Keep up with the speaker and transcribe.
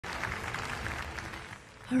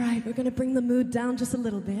All right, we're going to bring the mood down just a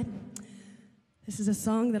little bit. This is a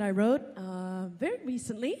song that I wrote very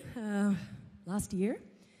recently, last year.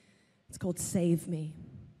 It's called Save Me.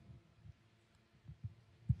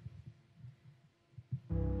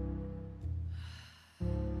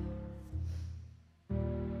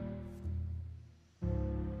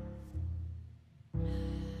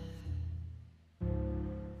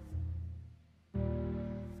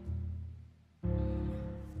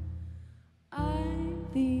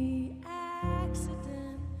 The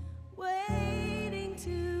accident waiting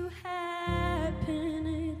to happen,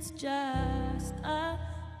 it's just a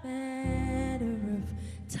matter of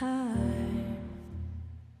time.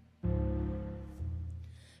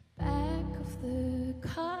 Back of the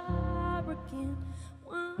car again,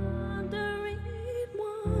 wondering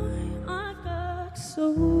why I got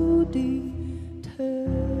so determined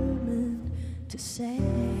to say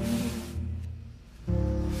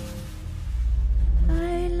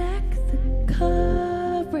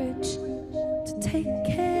courage to take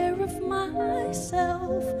care of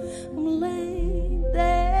myself. I'm laying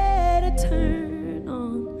there to turn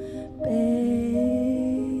on,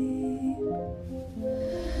 babe.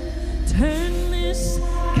 Turn this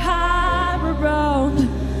car around.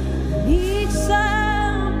 Need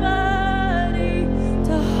somebody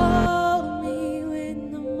to hold me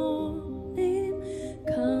when the morning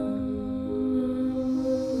comes.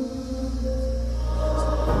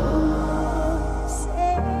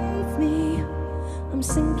 I'm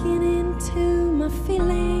sinking into my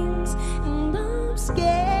feelings, and I'm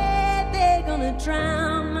scared they're gonna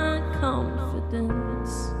drown my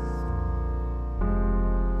confidence.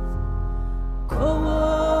 Go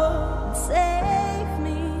on, save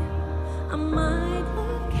me. I might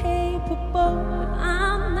look capable, but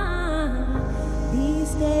I'm not.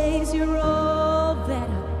 These days you're all that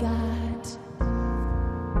I've got.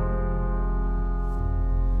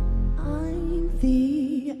 I'm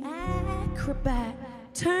the acrobat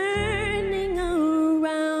turning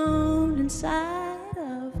around inside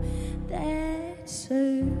of that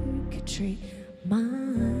circuitry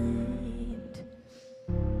mind.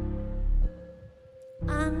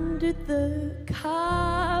 Under the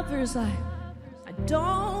covers, I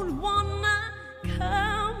don't wanna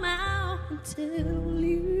come out until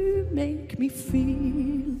you make me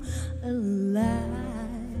feel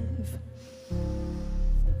alive.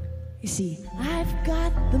 You see, I've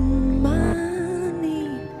got the money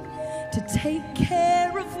to take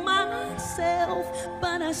care of myself,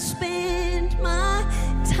 but I spend my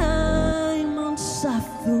time on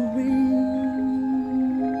suffering.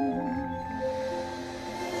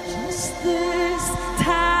 Just this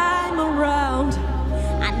time around,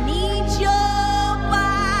 I need your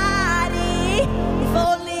body, if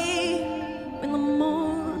only when the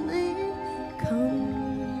morning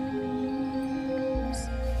comes.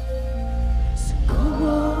 So go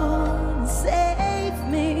on, save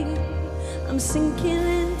me. I'm sinking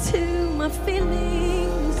into my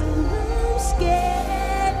feelings, and I'm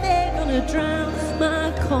scared they're gonna drown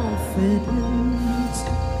my confidence.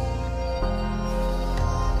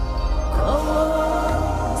 Go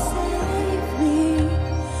on, save me.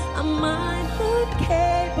 I might look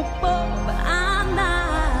capable, but I'm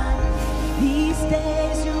not. These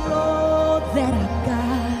days you're all that I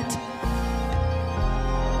got.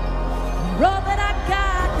 You're all that I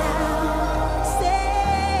got now.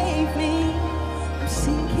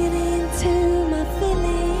 Sinking into my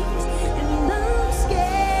feelings, and I'm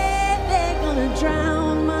scared they're gonna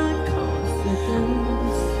drown my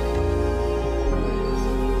confidence.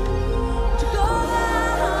 To go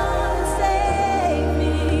on and save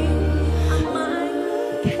me. I might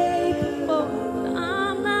look capable, but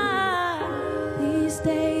I'm not. These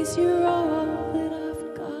days you're all that I've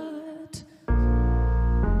got.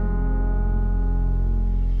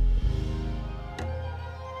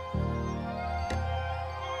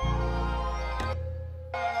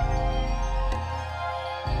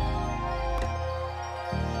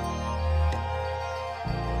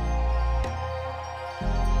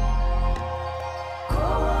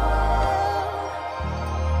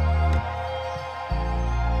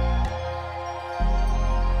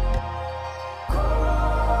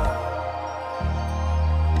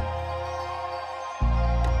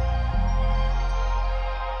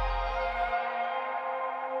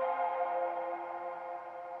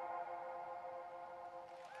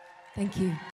 Thank you.